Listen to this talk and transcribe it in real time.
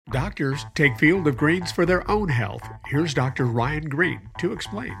Doctors take Field of Greens for their own health. Here's Dr. Ryan Green to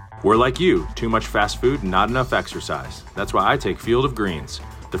explain. We're like you, too much fast food and not enough exercise. That's why I take Field of Greens.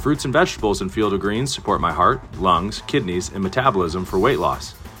 The fruits and vegetables in Field of Greens support my heart, lungs, kidneys, and metabolism for weight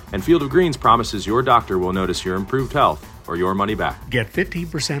loss. And Field of Greens promises your doctor will notice your improved health or your money back. Get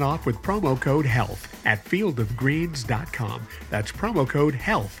 15% off with promo code HEALTH at fieldofgreens.com. That's promo code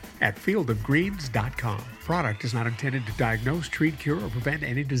HEALTH at fieldofgreens.com. Product is not intended to diagnose, treat, cure, or prevent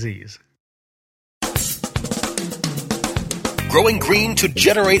any disease. Growing green to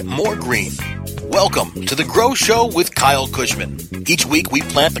generate more green. Welcome to the Grow Show with Kyle Kushman. Each week we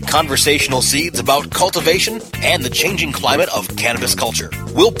plant the conversational seeds about cultivation and the changing climate of cannabis culture.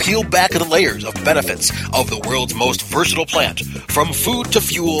 We'll peel back the layers of benefits of the world's most versatile plant, from food to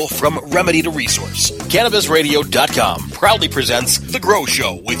fuel, from remedy to resource. CannabisRadio.com proudly presents the Grow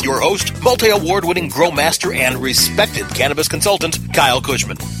Show with your host, multi-award-winning grow master and respected cannabis consultant, Kyle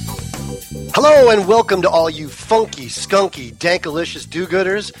Kushman. Hello and welcome to all you funky, skunky, dankalicious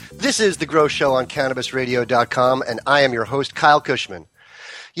do-gooders. This is The Grow Show on CannabisRadio.com, and I am your host, Kyle Kushman.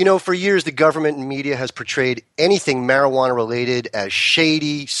 You know, for years the government and media has portrayed anything marijuana-related as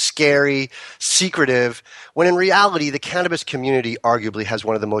shady, scary, secretive, when in reality the cannabis community arguably has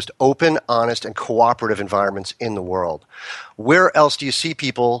one of the most open, honest, and cooperative environments in the world. Where else do you see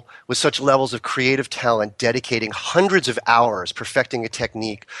people with such levels of creative talent dedicating hundreds of hours perfecting a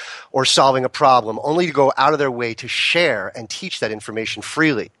technique or solving a problem only to go out of their way to share and teach that information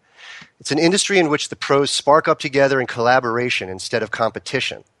freely? It's an industry in which the pros spark up together in collaboration instead of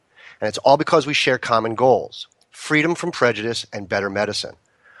competition. And it's all because we share common goals: freedom from prejudice and better medicine.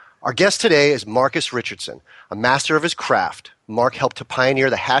 Our guest today is Marc Richardson, a master of his craft. Marc helped to pioneer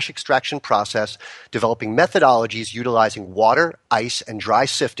the hash extraction process, developing methodologies utilizing water, ice, and dry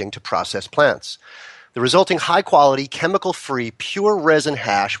sifting to process plants. The resulting high-quality, chemical-free, pure resin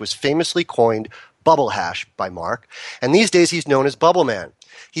hash was famously coined bubble hash by Marc, and these days he's known as Bubbleman.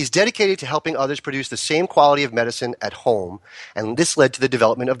 He's dedicated to helping others produce the same quality of medicine at home, and this led to the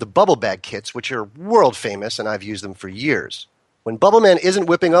development of the bubble bag kits, which are world famous, and I've used them for years. When Bubbleman isn't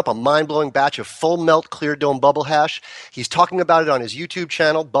whipping up a mind-blowing batch of full-melt clear dome bubble hash, he's talking about it on his YouTube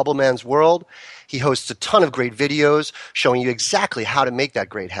channel, Bubbleman's World. He hosts a ton of great videos showing you exactly how to make that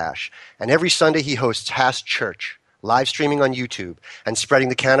great hash. And every Sunday he hosts Hash Church, live streaming on YouTube and spreading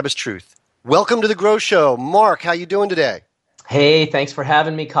the cannabis truth. Welcome to the Grow Show. Marc, how you doing today? Hey, thanks for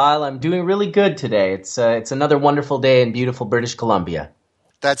having me, Kyle. I'm doing really good today. It's another wonderful day in beautiful British Columbia.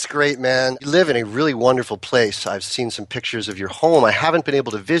 That's great, man. You live in a really wonderful place. I've seen some pictures of your home. I haven't been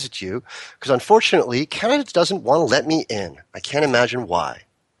able to visit you because, unfortunately, Canada doesn't want to let me in. I can't imagine why.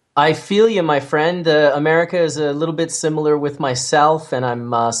 I feel you, my friend. America is a little bit similar with myself, and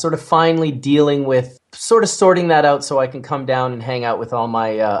I'm sort of finally dealing with sort of sorting that out so I can come down and hang out with all my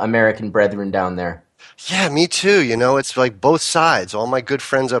American brethren down there. Yeah, me too. You know, it's like both sides. All my good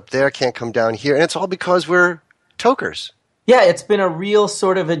friends up there can't come down here, and it's all because we're tokers. Yeah, it's been a real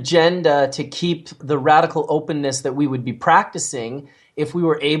sort of agenda to keep the radical openness that we would be practicing if we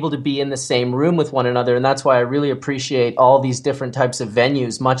were able to be in the same room with one another. And that's why I really appreciate all these different types of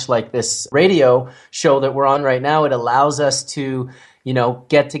venues, much like this radio show that we're on right now. It allows us to,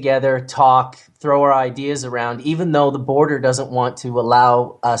 get together, talk, throw our ideas around. Even though the border doesn't want to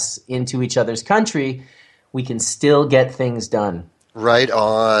allow us into each other's country, we can still get things done. Right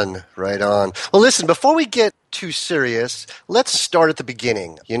on, right on. Well, listen, before we get too serious, let's start at the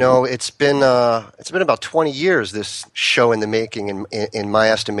beginning. You know, it's been about 20 years, this show in the making, in my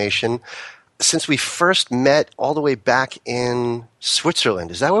estimation, since we first met all the way back in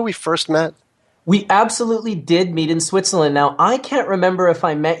Switzerland. Is that where we first met? We absolutely did meet in Switzerland. Now, I can't remember if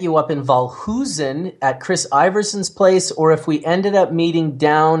I met you up in Valhusen at Chris Iverson's place or if we ended up meeting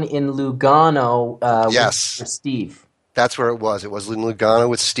down in Lugano with Steve. That's where it was. It was in Lugano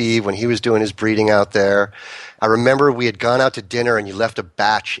with Steve when he was doing his breeding out there. I remember we had gone out to dinner and you left a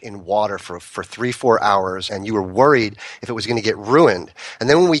batch in water for 3-4 hours and you were worried if it was going to get ruined. And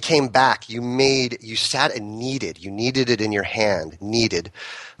then when we came back, you sat and kneaded it in your hand, kneaded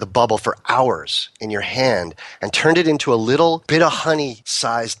the bubble for hours in your hand and turned it into a little bit of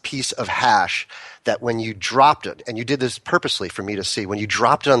honey-sized piece of hash that when you dropped it, and you did this purposely for me to see, when you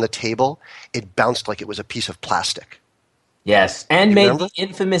dropped it on the table, it bounced like it was a piece of plastic. Yes, and made the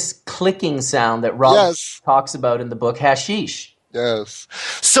infamous clicking sound that Rob talks about in the book Hashish. Yes.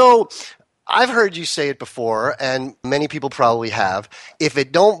 So I've heard you say it before, and many people probably have. If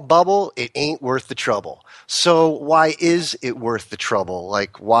it don't bubble, it ain't worth the trouble. So why is it worth the trouble?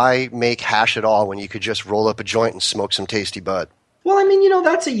 Like, why make hash at all when you could just roll up a joint and smoke some tasty bud? Well, I mean,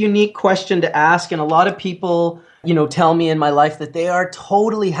 that's a unique question to ask. And a lot of people, tell me in my life that they are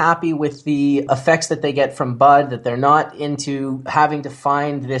totally happy with the effects that they get from bud, that they're not into having to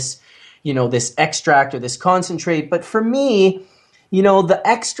find this, this extract or this concentrate. But for me, the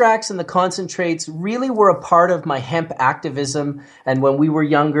extracts and the concentrates really were a part of my hemp activism. And when we were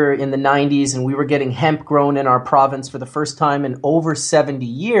younger in the 90s and we were getting hemp grown in our province for the first time in over 70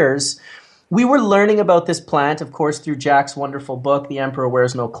 years, we were learning about this plant, of course, through Jack's wonderful book, The Emperor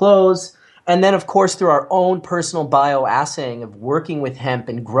Wears No Clothes. And then, of course, through our own personal bioassaying of working with hemp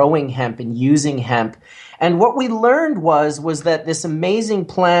and growing hemp and using hemp. And what we learned was that this amazing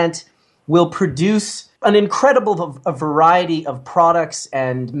plant will produce an incredible variety of products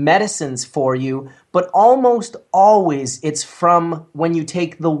and medicines for you, but almost always it's from when you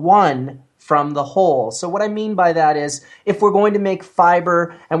take the one from the whole. So what I mean by that is if we're going to make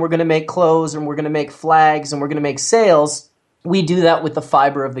fiber and we're going to make clothes and we're going to make flags and we're going to make sails, we do that with the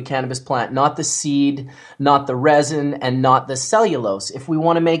fiber of the cannabis plant, not the seed, not the resin, and not the cellulose. If we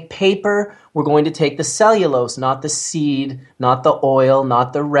want to make paper, we're going to take the cellulose, not the seed, not the oil,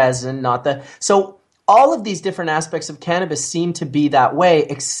 not the resin, So all of these different aspects of cannabis seem to be that way,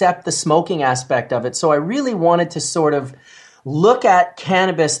 except the smoking aspect of it. So I really wanted to sort of look at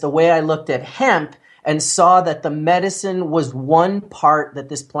cannabis the way I looked at hemp and saw that the medicine was one part that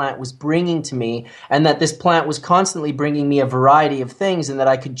this plant was bringing to me, and that this plant was constantly bringing me a variety of things, and that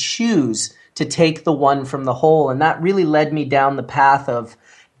I could choose to take the one from the whole. And that really led me down the path of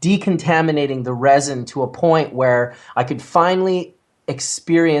decontaminating the resin to a point where I could finally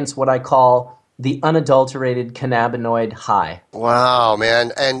experience what I call the unadulterated cannabinoid high. Wow,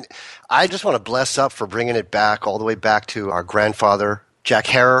 man. And I just want to bless up for bringing it back all the way back to our grandfather, Jack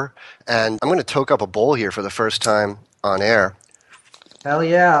Herer. And I'm going to toke up a bowl here for the first time on air. Hell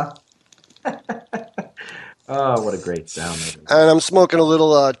yeah. Oh, what a great sound. And I'm smoking a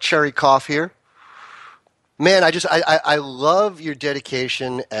little cherry cough here. Man, I love your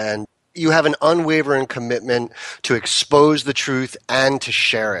dedication, and you have an unwavering commitment to expose the truth and to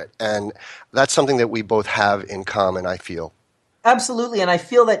share it. And that's something that we both have in common, I feel. Absolutely. And I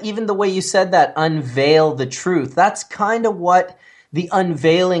feel that even the way you said that, unveil the truth, that's kind of what the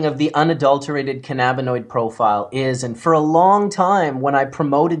unveiling of the unadulterated cannabinoid profile is. And for a long time, when I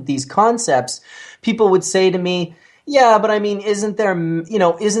promoted these concepts, people would say to me, yeah, but I mean, isn't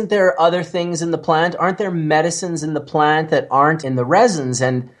there other things in the plant? Aren't there medicines in the plant that aren't in the resins?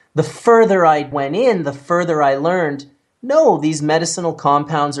 And the further I went in, the further I learned, no, these medicinal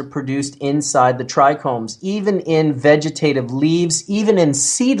compounds are produced inside the trichomes, even in vegetative leaves, even in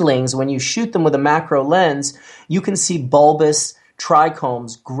seedlings. When you shoot them with a macro lens, you can see bulbous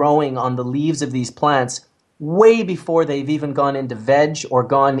trichomes growing on the leaves of these plants way before they've even gone into veg or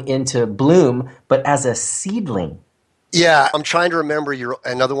gone into bloom, but as a seedling. Yeah, I'm trying to remember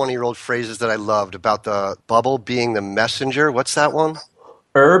another one of your old phrases that I loved about the bubble being the messenger. What's that one?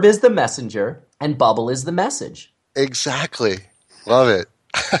 Herb is the messenger and bubble is the message. Exactly. Love it.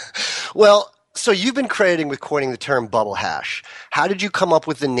 Well, so you've been crediting with coining the term bubble hash. How did you come up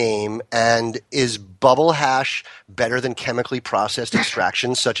with the name, and is bubble hash better than chemically processed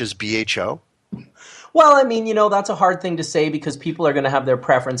extractions such as BHO? Well, I mean, that's a hard thing to say because people are going to have their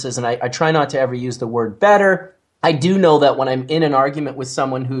preferences, and I try not to ever use the word better. I do know that when I'm in an argument with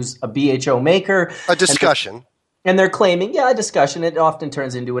someone who's a BHO maker... A discussion. And they're claiming, a discussion, it often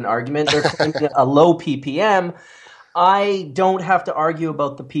turns into an argument. They're claiming a low ppm. I don't have to argue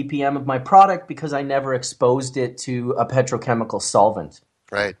about the ppm of my product because I never exposed it to a petrochemical solvent.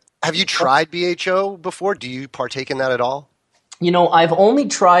 Right. Have you tried BHO before? Do you partake in that at all? I've only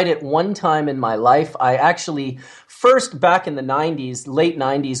tried it one time in my life. I actually, first back in the 90s, late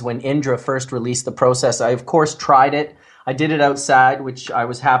 90s, when Indra first released the process, I, of course, tried it. I did it outside, which I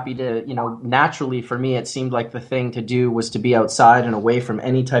was happy to, naturally for me, it seemed like the thing to do was to be outside and away from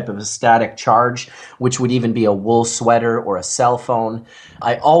any type of a static charge, which would even be a wool sweater or a cell phone.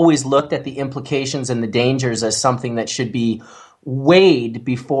 I always looked at the implications and the dangers as something that should be weighed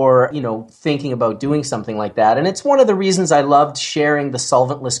before, thinking about doing something like that. And it's one of the reasons I loved sharing the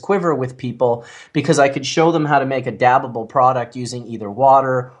solventless quiver with people, because I could show them how to make a dabbable product using either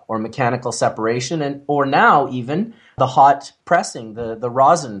water or mechanical separation, or now even the hot pressing, the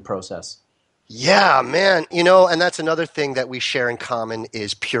rosin process. Yeah, man. And that's another thing that we share in common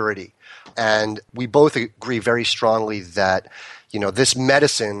is purity. And we both agree very strongly that, this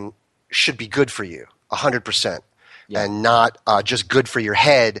medicine should be good for you, 100%. Yeah. And not just good for your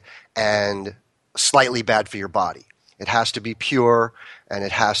head and slightly bad for your body. It has to be pure, and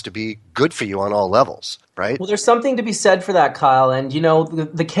it has to be good for you on all levels, right? Well, there's something to be said for that, Kyle. And,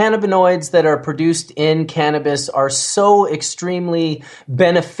 the cannabinoids that are produced in cannabis are so extremely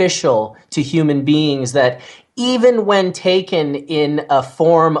beneficial to human beings that even when taken in a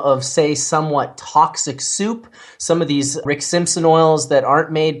form of, say, somewhat toxic soup, some of these Rick Simpson oils that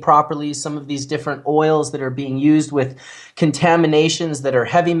aren't made properly, some of these different oils that are being used with contaminations that are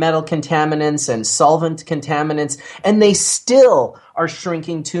heavy metal contaminants and solvent contaminants, and they still are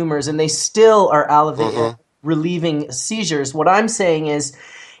shrinking tumors and they still are relieving seizures. What I'm saying is,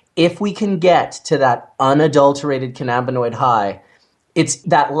 if we can get to that unadulterated cannabinoid high, it's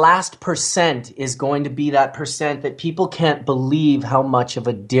that last percent is going to be that percent that people can't believe how much of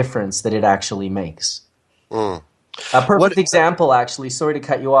a difference that it actually makes. A perfect example, actually, sorry to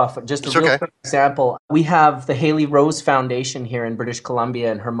cut you off, just a real quick example. We have the Haley Rose Foundation here in British Columbia,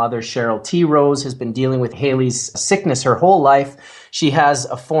 and her mother, Cheryl T. Rose, has been dealing with Haley's sickness her whole life. She has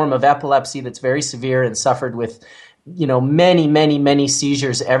a form of epilepsy that's very severe and suffered with many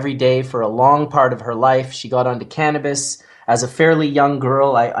seizures every day for a long part of her life. She got onto cannabis as a fairly young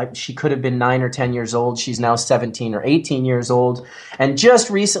girl. She could have been 9 or 10 years old. She's now 17 or 18 years old. And just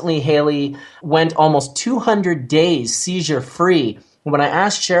recently, Haley went almost 200 days seizure-free. When I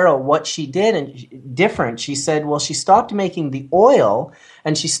asked Cheryl what she did and different, she said, well, she stopped making the oil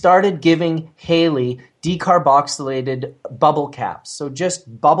and she started giving Haley decarboxylated bubble caps. So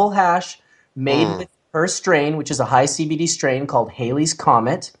just bubble hash made with her strain, which is a high CBD strain called Haley's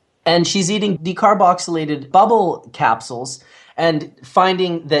Comet. And she's eating decarboxylated bubble capsules and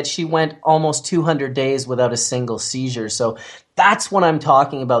finding that she went almost 200 days without a single seizure. So that's what I'm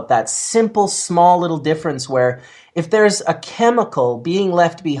talking about, that simple, small little difference where if there's a chemical being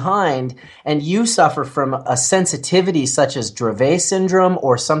left behind and you suffer from a sensitivity such as Dravet syndrome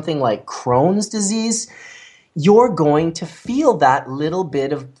or something like Crohn's disease, you're going to feel that little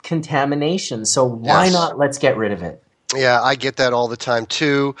bit of contamination. So why not? Let's get rid of it. Yeah, I get that all the time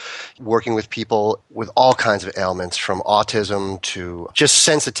too, working with people with all kinds of ailments, from autism to just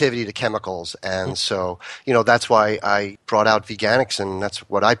sensitivity to chemicals. And so, that's why I brought out Veganics, and that's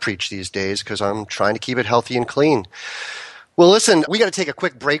what I preach these days, because I'm trying to keep it healthy and clean. Well, listen, we got to take a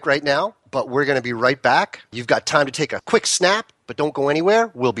quick break right now, but we're going to be right back. You've got time to take a quick snap, but don't go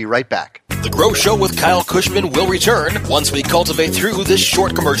anywhere. We'll be right back. The Grow Show with Kyle Kushman will return once we cultivate through this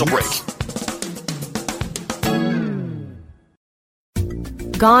short commercial break.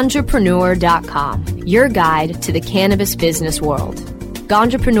 Ganjapreneur.com, your guide to the cannabis business world.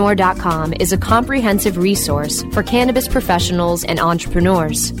 Ganjapreneur.com is a comprehensive resource for cannabis professionals and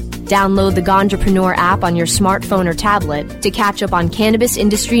entrepreneurs. Download the Ganjapreneur app on your smartphone or tablet to catch up on cannabis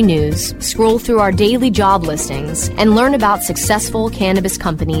industry news, scroll through our daily job listings, and learn about successful cannabis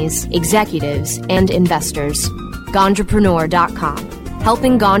companies, executives, and investors. Ganjapreneur.com,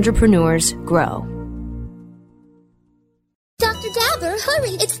 helping ganjapreneurs grow. Dr. Dabber,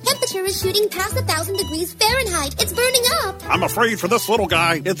 hurry! Its temperature is shooting past 1,000 degrees Fahrenheit. It's burning up. I'm afraid for this little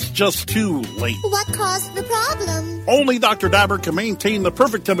guy, it's just too late. What caused the problem? Only Dr. Dabber can maintain the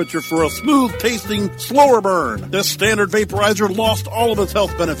perfect temperature for a smooth-tasting, slower burn. This standard vaporizer lost all of its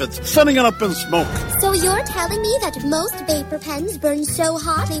health benefits, sending it up in smoke. So you're telling me that most vapor pens burn so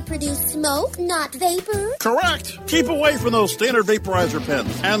hot they produce smoke, not vapor? Correct. Keep away from those standard vaporizer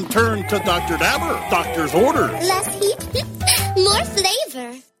pens and turn to Dr. Dabber. Doctor's orders. Less heat, more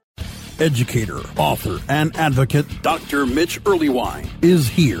flavor. Educator, author, and advocate Dr. Mitch Earlywine is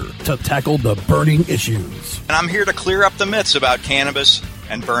here to tackle the burning issues. And I'm here to clear up the myths about cannabis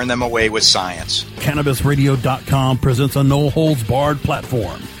and burn them away with science. CannabisRadio.com presents a no-holds-barred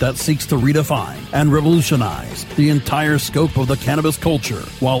platform that seeks to redefine and revolutionize the entire scope of the cannabis culture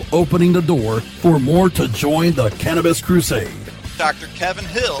while opening the door for more to join the cannabis crusade. Dr. Kevin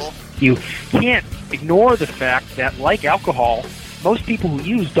Hill. You can't ignore the fact that, like alcohol, most people who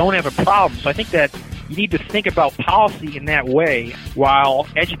use don't have a problem. So I think that you need to think about policy in that way while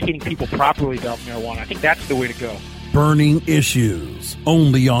educating people properly about marijuana. I think that's the way to go. Burning Issues,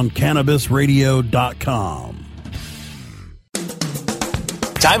 only on CannabisRadio.com.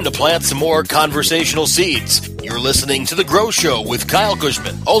 Time to plant some more conversational seeds. You're listening to The Grow Show with Kyle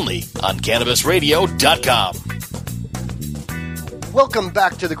Kushman, only on CannabisRadio.com. Welcome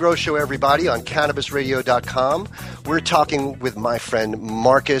back to The Grow Show, everybody, on CannabisRadio.com. We're talking with my friend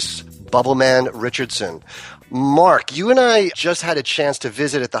Marcus Bubbleman Richardson. Mark, you and I just had a chance to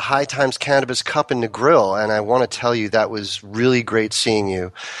visit at the High Times Cannabis Cup in the Grill, and I want to tell you that was really great seeing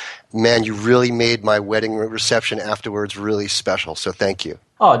you. Man, you really made my wedding reception afterwards really special, so thank you.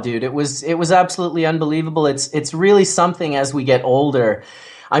 Oh, dude, it was absolutely unbelievable. It's really something as we get older.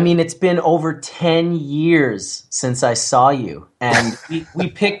 I mean, it's been over 10 years since I saw you, and we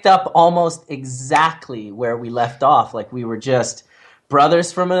picked up almost exactly where we left off. Like we were just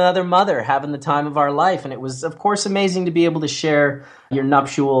brothers from another mother having the time of our life. And it was, of course, amazing to be able to share your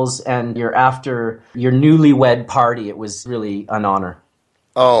nuptials and your newlywed party. It was really an honor.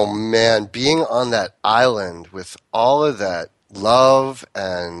 Oh, man, being on that island with all of that love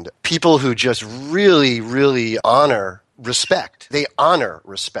and people who just really, really respect. They honor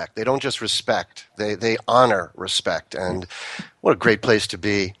respect. They don't just respect. They honor respect. And what a great place to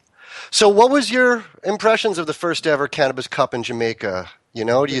be. So what was your impressions of the first ever Cannabis Cup in Jamaica? You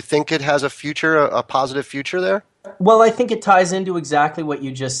know, do you think it has a future, a positive future there? Well, I think it ties into exactly what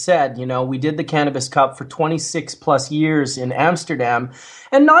you just said. You know, we did the Cannabis Cup for 26 plus years in Amsterdam.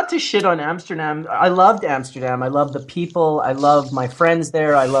 And not to shit on Amsterdam, I loved Amsterdam. I loved the people. I loved my friends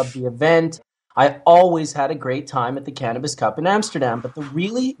there. I loved the event. I always had a great time at the Cannabis Cup in Amsterdam. But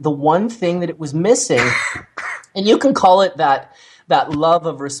the one thing that it was missing, and you can call it that love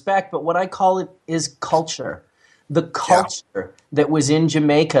of respect, but what I call it is culture. The culture that was in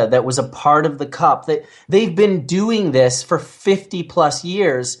Jamaica, that was a part of the Cup, that they've been doing this for 50 plus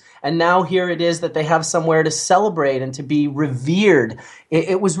years. And now here it is that they have somewhere to celebrate and to be revered.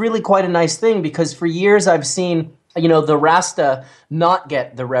 It was really quite a nice thing, because for years I've seen, you know, the Rasta not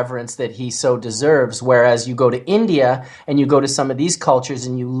get the reverence that he so deserves. Whereas you go to India and you go to some of these cultures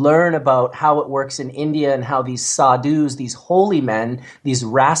and you learn about how it works in India and how these sadhus, these holy men, these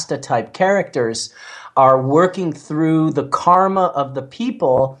Rasta type characters are working through the karma of the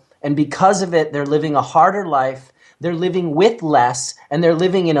people. And because of it, they're living a harder life. They're living with less, and they're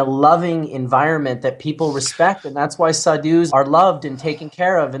living in a loving environment that people respect. And that's why sadhus are loved and taken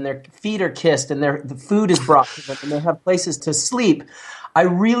care of, and their feet are kissed, and the food is brought to them, and they have places to sleep. I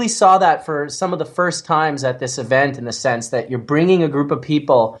really saw that for some of the first times at this event, in the sense that you're bringing a group of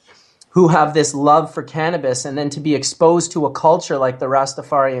people who have this love for cannabis, and then to be exposed to a culture like the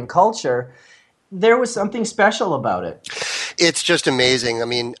Rastafarian culture, there was something special about it. It's just amazing. I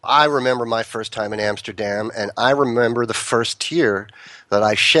mean, I remember my first time in Amsterdam, and I remember the first tear that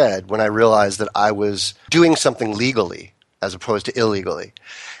I shed when I realized that I was doing something legally as opposed to illegally.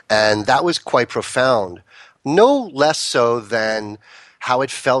 And that was quite profound. No less so than how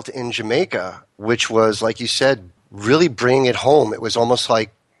it felt in Jamaica, which was, like you said, really bringing it home. It was almost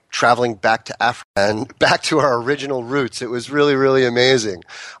like traveling back to Africa and back to our original roots. It was really, really amazing.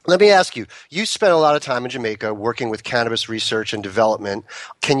 Let me ask you, you spent a lot of time in Jamaica working with cannabis research and development.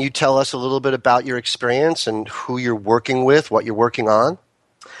 Can you tell us a little bit about your experience and who you're working with, what you're working on?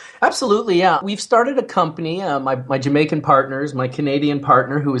 Absolutely, yeah. We've started a company, my Jamaican partners, my Canadian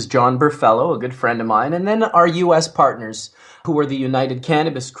partner, who is John Burfellow, a good friend of mine, and then our U.S. partners, who are the United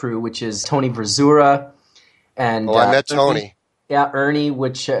Cannabis Crew, which is Tony Verzura and... Oh, I met Tony. Yeah, Ernie,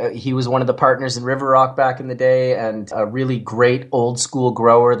 which he was one of the partners in River Rock back in the day, and a really great old school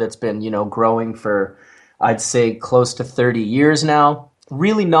grower that's been, you know, growing for, I'd say, close to 30 years now.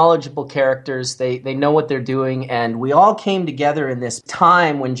 Really knowledgeable characters. They know what they're doing, and we all came together in this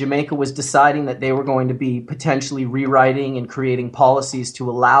time when Jamaica was deciding that they were going to be potentially rewriting and creating policies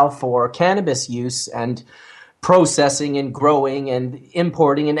to allow for cannabis use and processing and growing and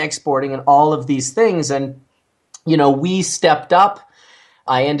importing and exporting and all of these things. And you know, we stepped up.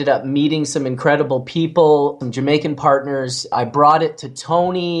 I ended up meeting some incredible people, some Jamaican partners. I brought it to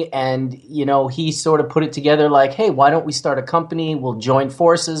Tony, and, you know, he sort of put it together like, hey, why don't we start a company? We'll join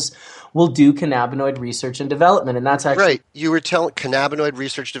forces. We'll do cannabinoid research and development. And that's actually... Right. You were telling cannabinoid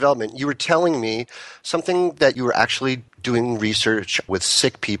research development. You were telling me something that you were actually doing research with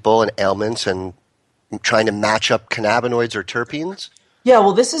sick people and ailments and trying to match up cannabinoids or terpenes? Yeah,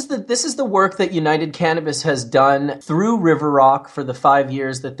 well, this is the work that United Cannabis has done through River Rock for the 5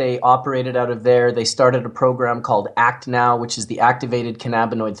 years that they operated out of there. They started a program called ACT Now, which is the Activated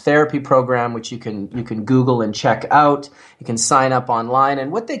Cannabinoid Therapy Program, which you can Google and check out. You can sign up online.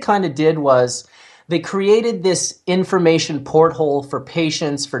 And what they kind of did was they created this information porthole for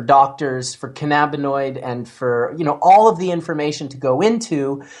patients, for doctors, for cannabinoid, and for, you know, all of the information to go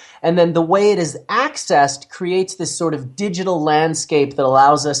into. And then the way it is accessed creates this sort of digital landscape that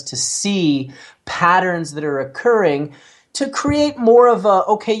allows us to see patterns that are occurring, to create more of a,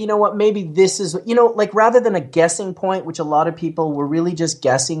 okay, you know what, maybe this is, you know, like rather than a guessing point, which a lot of people were really just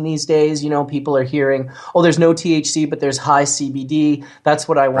guessing these days. You know, people are hearing, oh, there's no THC, but there's high CBD. That's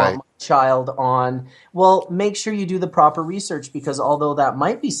what I want my child on. Well, make sure you do the proper research, because although that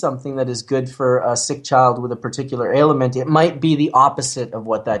might be something that is good for a sick child with a particular ailment, it might be the opposite of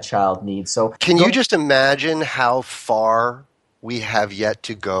what that child needs. So can you just imagine how far we have yet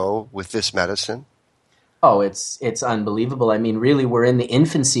to go with this medicine? Oh, it's unbelievable. I mean, really, we're in the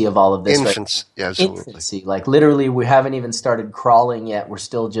infancy of all of this. Yeah, absolutely. Infancy. Like, literally, we haven't even started crawling yet. We're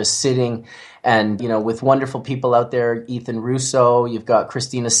still just sitting. And, with wonderful people out there, Ethan Russo, you've got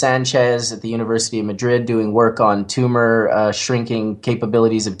Cristina Sanchez at the University of Madrid doing work on tumor shrinking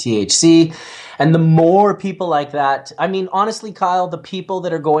capabilities of THC. And the more people like that, I mean, honestly, Kyle, the people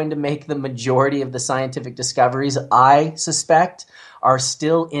that are going to make the majority of the scientific discoveries, I suspect, are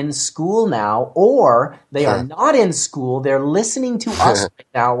still in school now, or they are not in school. They're listening to us right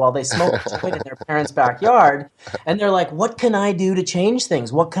now while they smoke a joint in their parents' backyard. And they're like, what can I do to change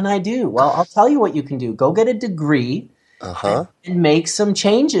things? What can I do? Well, I'll tell you what you can do. Go get a degree and make some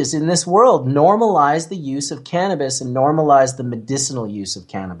changes in this world. Normalize the use of cannabis and normalize the medicinal use of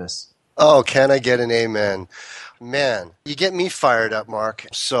cannabis. Oh, can I get an amen? Man, you get me fired up, Marc.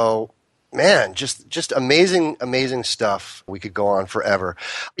 So, man, just amazing, amazing stuff. We could go on forever.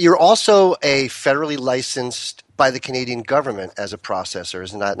 You're also a federally licensed by the Canadian government as a processor.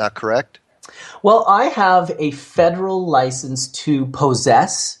 Isn't that not correct? Well, I have a federal license to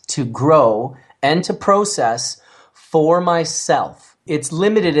possess, to grow, and to process for myself. It's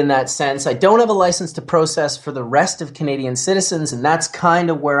limited in that sense. I don't have a license to process for the rest of Canadian citizens, and that's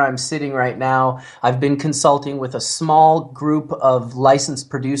kind of where I'm sitting right now. I've been consulting with a small group of licensed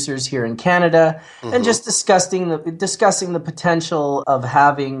producers here in Canada and just discussing the potential of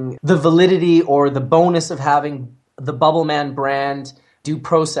having the validity or the bonus of having the Bubbleman brand do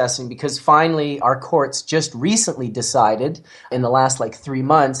processing, because finally our courts just recently decided in the last 3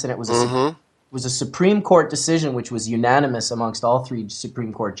 months, and it was a Supreme Court decision, which was unanimous amongst all 3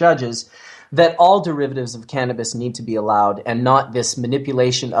 Supreme Court judges, that all derivatives of cannabis need to be allowed, and not this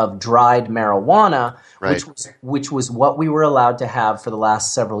manipulation of dried marijuana, which was what we were allowed to have for the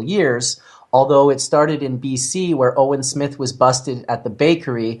last several years. Although it started in BC, where Owen Smith was busted at the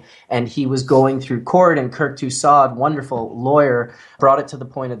bakery and he was going through court, and Kirk Toussaint, wonderful lawyer, brought it to the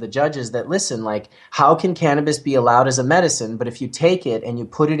point of the judges that, listen, how can cannabis be allowed as a medicine, but if you take it and you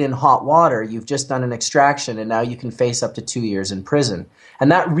put it in hot water, you've just done an extraction and now you can face up to 2 years in prison.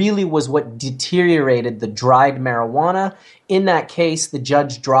 And that really was what deteriorated the dried marijuana. In that case, the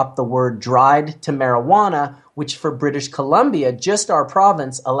judge dropped the word dried to marijuana, which for British Columbia, just our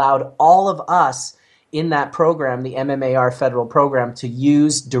province, allowed all of us in that program, the MMAR federal program, to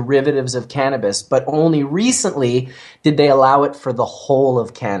use derivatives of cannabis. But only recently did they allow it for the whole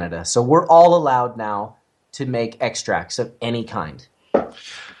of Canada. So we're all allowed now to make extracts of any kind.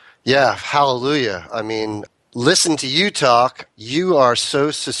 Yeah, hallelujah. I mean, listen to you talk. You are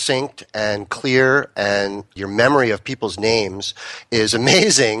so succinct and clear, and your memory of people's names is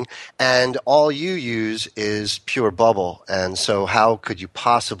amazing, and all you use is pure bubble. And so how could you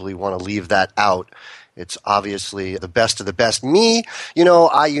possibly want to leave that out? It's obviously the best of the best. Me,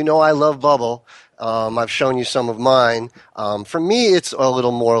 I love bubble. I've shown you some of mine. For me, it's a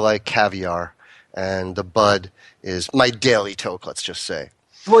little more like caviar, and the bud is my daily toke, let's just say.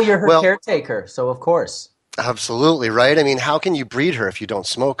 Well, you're her caretaker, so of course. Absolutely, right? I mean, how can you breed her if you don't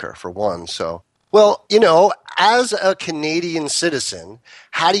smoke her, for one? So, as a Canadian citizen,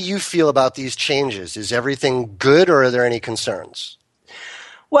 how do you feel about these changes? Is everything good, or are there any concerns?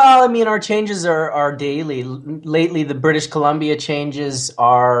 Well, I mean, our changes are daily. Lately, the British Columbia changes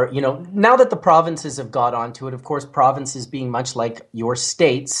are, now that the provinces have got onto it, of course, provinces being much like your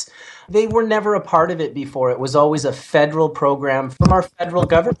states, they were never a part of it before. It was always a federal program from our federal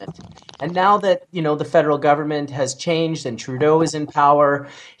government. And now that, the federal government has changed and Trudeau is in power,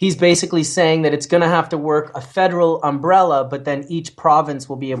 he's basically saying that it's going to have to work a federal umbrella, but then each province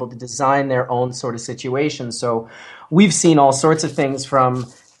will be able to design their own sort of situation. So we've seen all sorts of things,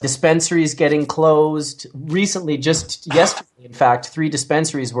 from dispensaries getting closed. Recently, just yesterday, in fact, 3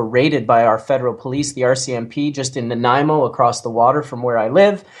 dispensaries were raided by our federal police, the RCMP, just in Nanaimo across the water from where I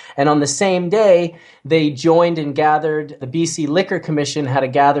live. And on the same day, they joined and gathered. The BC Liquor Commission had a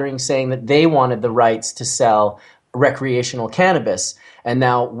gathering saying that they wanted the rights to sell recreational cannabis. And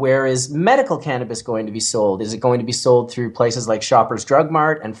now, where is medical cannabis going to be sold? Is it going to be sold through places like Shoppers Drug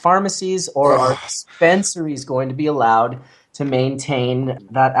Mart and pharmacies, or are dispensaries going to be allowed to maintain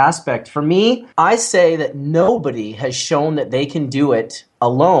that aspect? For me, I say that nobody has shown that they can do it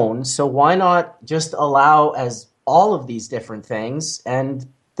alone, so why not just allow as all of these different things, and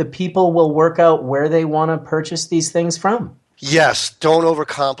the people will work out where they want to purchase these things from. Yes, don't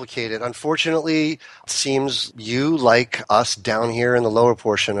overcomplicate it. Unfortunately, it seems you, like us down here in the lower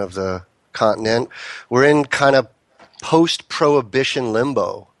portion of the continent, we're in kind of post-prohibition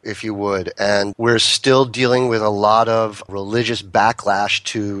limbo, if you would, and we're still dealing with a lot of religious backlash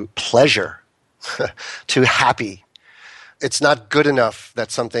to pleasure, to happy. It's not good enough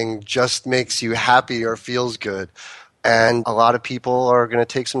that something just makes you happy or feels good. And a lot of people are going to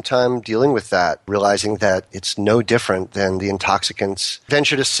take some time dealing with that, realizing that it's no different than the intoxicants.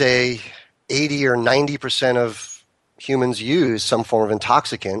 Venture to say 80 or 90% of humans use some form of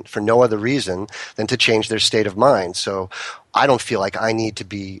intoxicant for no other reason than to change their state of mind. So I don't feel like I need to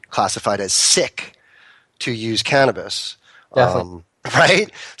be classified as sick to use cannabis. Definitely.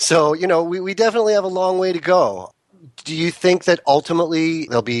 Right? So, we definitely have a long way to go. Do you think that ultimately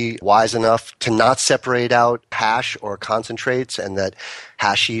they'll be wise enough to not separate out hash or concentrates, and that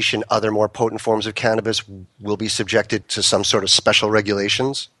hashish and other more potent forms of cannabis will be subjected to some sort of special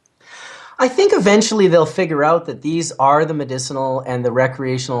regulations? I think eventually they'll figure out that these are the medicinal and the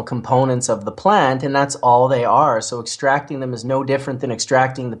recreational components of the plant, and that's all they are. So extracting them is no different than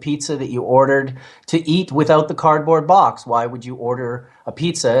extracting the pizza that you ordered to eat without the cardboard box. Why would you order a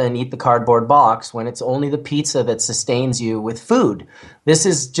pizza and eat the cardboard box when it's only the pizza that sustains you with food? This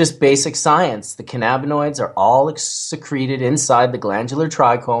is just basic science. The cannabinoids are all secreted inside the glandular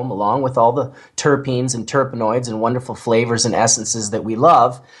trichome, along with all the terpenes and terpenoids and wonderful flavors and essences that we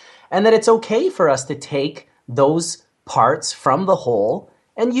love. And that it's okay for us to take those parts from the whole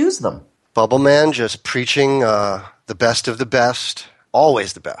and use them. Bubbleman just preaching the best of the best,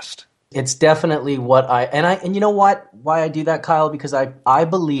 always the best. It's definitely and you know what? Why I do that, Kyle? Because I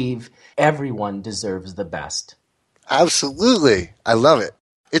believe everyone deserves the best. Absolutely. I love it.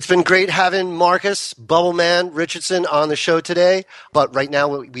 It's been great having Marcus, Bubbleman, Richardson on the show today. But right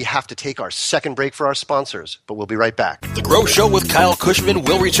now we have to take our second break for our sponsors. But we'll be right back. The Grow Show with Kyle Kushman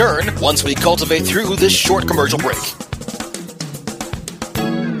will return once we cultivate through this short commercial break.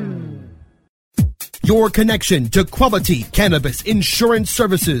 Your connection to quality cannabis insurance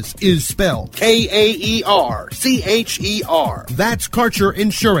services is spelled K-A-E-R-C-H-E-R. That's Karcher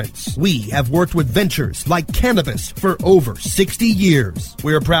Insurance. We have worked with ventures like cannabis for over 60 years.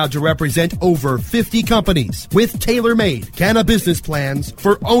 We're proud to represent over 50 companies with tailor-made cannabis plans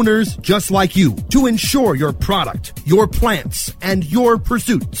for owners just like you to insure your product, your plants, and your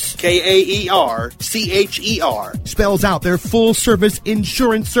pursuits. K-A-E-R-C-H-E-R spells out their full-service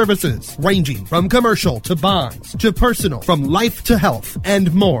insurance services ranging from commercial to bonds, to personal, from life to health,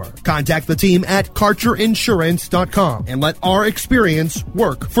 and more. Contact the team at KarcherInsurance.com and let our experience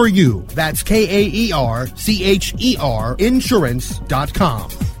work for you. That's K-A-E-R-C-H-E-R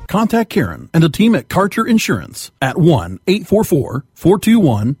Insurance.com. Contact Karen and the team at Karcher Insurance at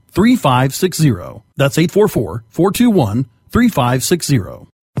 1-844-421-3560. That's 844-421-3560.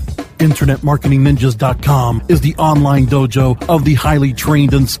 InternetMarketingNinjas.com is the online dojo of the highly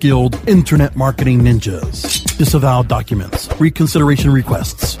trained and skilled Internet Marketing Ninjas. Disavow documents, reconsideration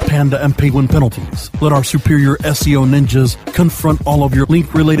requests, panda and penguin penalties. Let our superior SEO ninjas confront all of your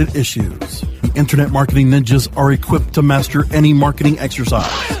link-related issues. The Internet Marketing Ninjas are equipped to master any marketing exercise,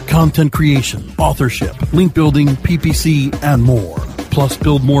 content creation, authorship, link building, PPC, and more. Plus,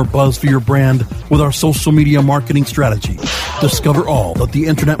 build more buzz for your brand with our social media marketing strategy. Discover all that the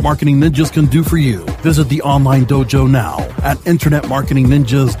Internet Marketing Ninjas can do for you. Visit the online dojo now at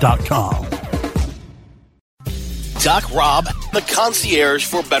InternetMarketingNinjas.com. Doc Rob, the concierge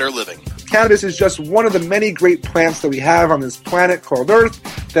for better living. Cannabis is just one of the many great plants that we have on this planet called Earth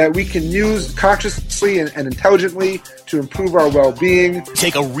that we can use consciously and intelligently to improve our well-being.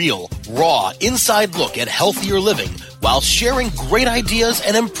 Take a real, raw, inside look at healthier living while sharing great ideas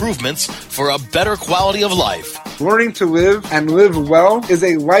and improvements for a better quality of life. Learning to live and live well is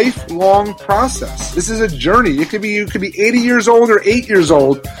a lifelong process. This is a journey. You could be 80 years old or 8 years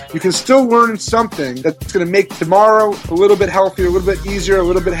old. You can still learn something that's going to make tomorrow a little bit healthier, a little bit easier, a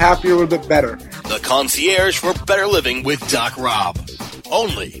little bit happier, a little bit better. The Concierge for Better Living with Doc Rob.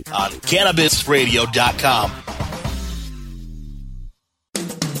 Only on CannabisRadio.com.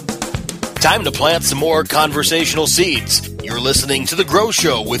 Time to plant some more conversational seeds. You're listening to The Grow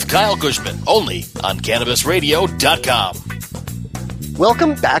Show with Kyle Kushman, only on CannabisRadio.com.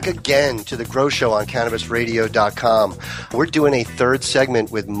 Welcome back again to The Grow Show on CannabisRadio.com. We're doing a third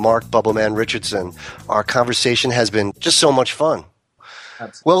segment with Marc Bubbleman Richardson. Our conversation has been just so much fun.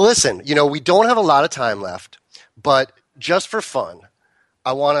 Absolutely. Well, listen, we don't have a lot of time left, but just for fun,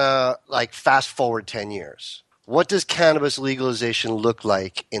 I want to fast forward 10 years. What does cannabis legalization look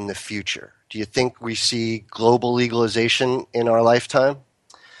like in the future? Do you think we see global legalization in our lifetime?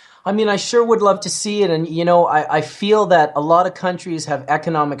 I mean, I sure would love to see it. And, I feel that a lot of countries have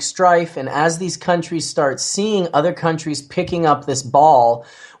economic strife. And as these countries start seeing other countries picking up this ball,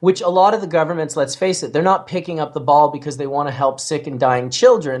 which a lot of the governments, let's face it, they're not picking up the ball because they want to help sick and dying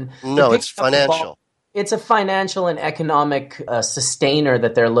children. No, it's financial. It's a financial and economic sustainer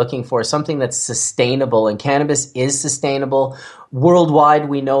that they're looking for, something that's sustainable, and cannabis is sustainable. Worldwide,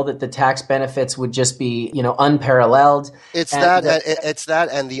 we know that the tax benefits would just be, unparalleled. It's that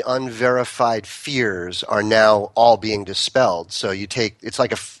and the unverified fears are now all being dispelled. So it's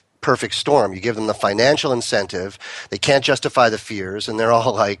like a perfect storm. You give them the financial incentive, they can't justify the fears, and they're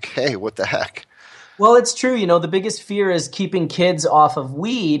all like, hey, what the heck? Well, it's true. The biggest fear is keeping kids off of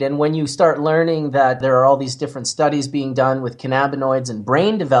weed. And when you start learning that there are all these different studies being done with cannabinoids and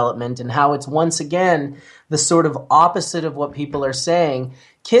brain development and how it's once again the sort of opposite of what people are saying,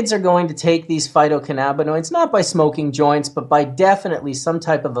 kids are going to take these phytocannabinoids not by smoking joints, but by definitely some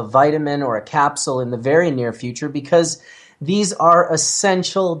type of a vitamin or a capsule in the very near future, because these are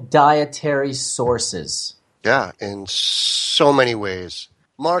essential dietary sources. Yeah, in so many ways.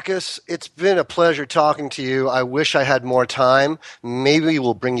 Marcus, it's been a pleasure talking to you. I wish I had more time. Maybe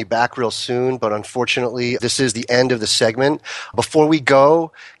we'll bring you back real soon, but unfortunately, this is the end of the segment. Before we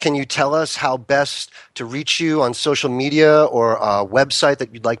go, can you tell us how best to reach you on social media or a website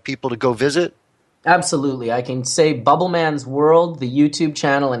that you'd like people to go visit? Absolutely. I can say Bubbleman's World, the YouTube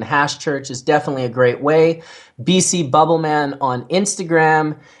channel, and Hash Church is definitely a great way. BC Bubbleman on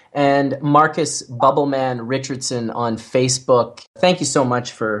Instagram, and Marcus Bubbleman Richardson on Facebook. Thank you so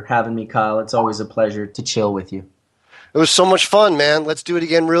much for having me, Kyle. It's always a pleasure to chill with you. It was so much fun, man. Let's do it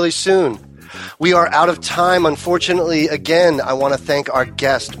again really soon. We are out of time, unfortunately. Again, I want to thank our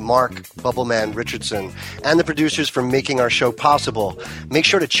guest, Marc Bubbleman Richardson, and the producers for making our show possible. Make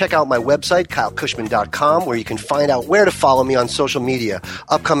sure to check out my website, KyleKushman.com, where you can find out where to follow me on social media,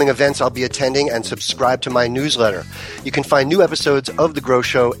 upcoming events I'll be attending, and subscribe to my newsletter. You can find new episodes of The Grow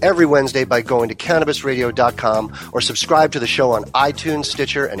Show every Wednesday by going to CannabisRadio.com or subscribe to the show on iTunes,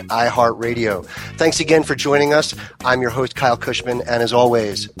 Stitcher, and iHeartRadio. Thanks again for joining us. I'm your host, Kyle Kushman, and as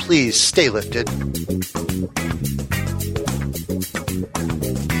always, please stay lifted. The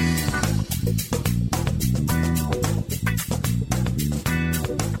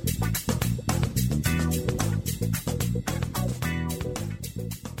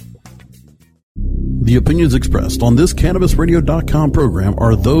opinions expressed on this CannabisRadio.com program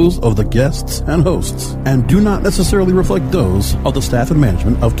are those of the guests and hosts and do not necessarily reflect those of the staff and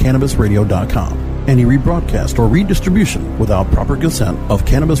management of CannabisRadio.com. Any rebroadcast or redistribution without proper consent of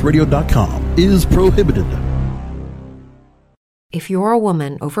CannabisRadio.com is prohibited. If you're a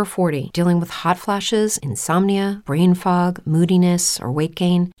woman over 40 dealing with hot flashes, insomnia, brain fog, moodiness, or weight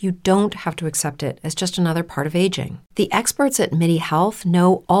gain, you don't have to accept it as just another part of aging. The experts at MIDI Health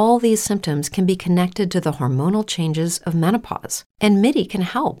know all these symptoms can be connected to the hormonal changes of menopause. And MIDI can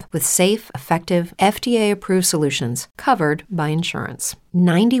help with safe, effective, FDA-approved solutions covered by insurance.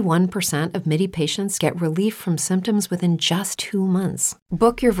 91% of MIDI patients get relief from symptoms within just 2 months.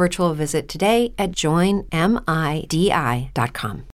 Book your virtual visit today at joinmidi.com.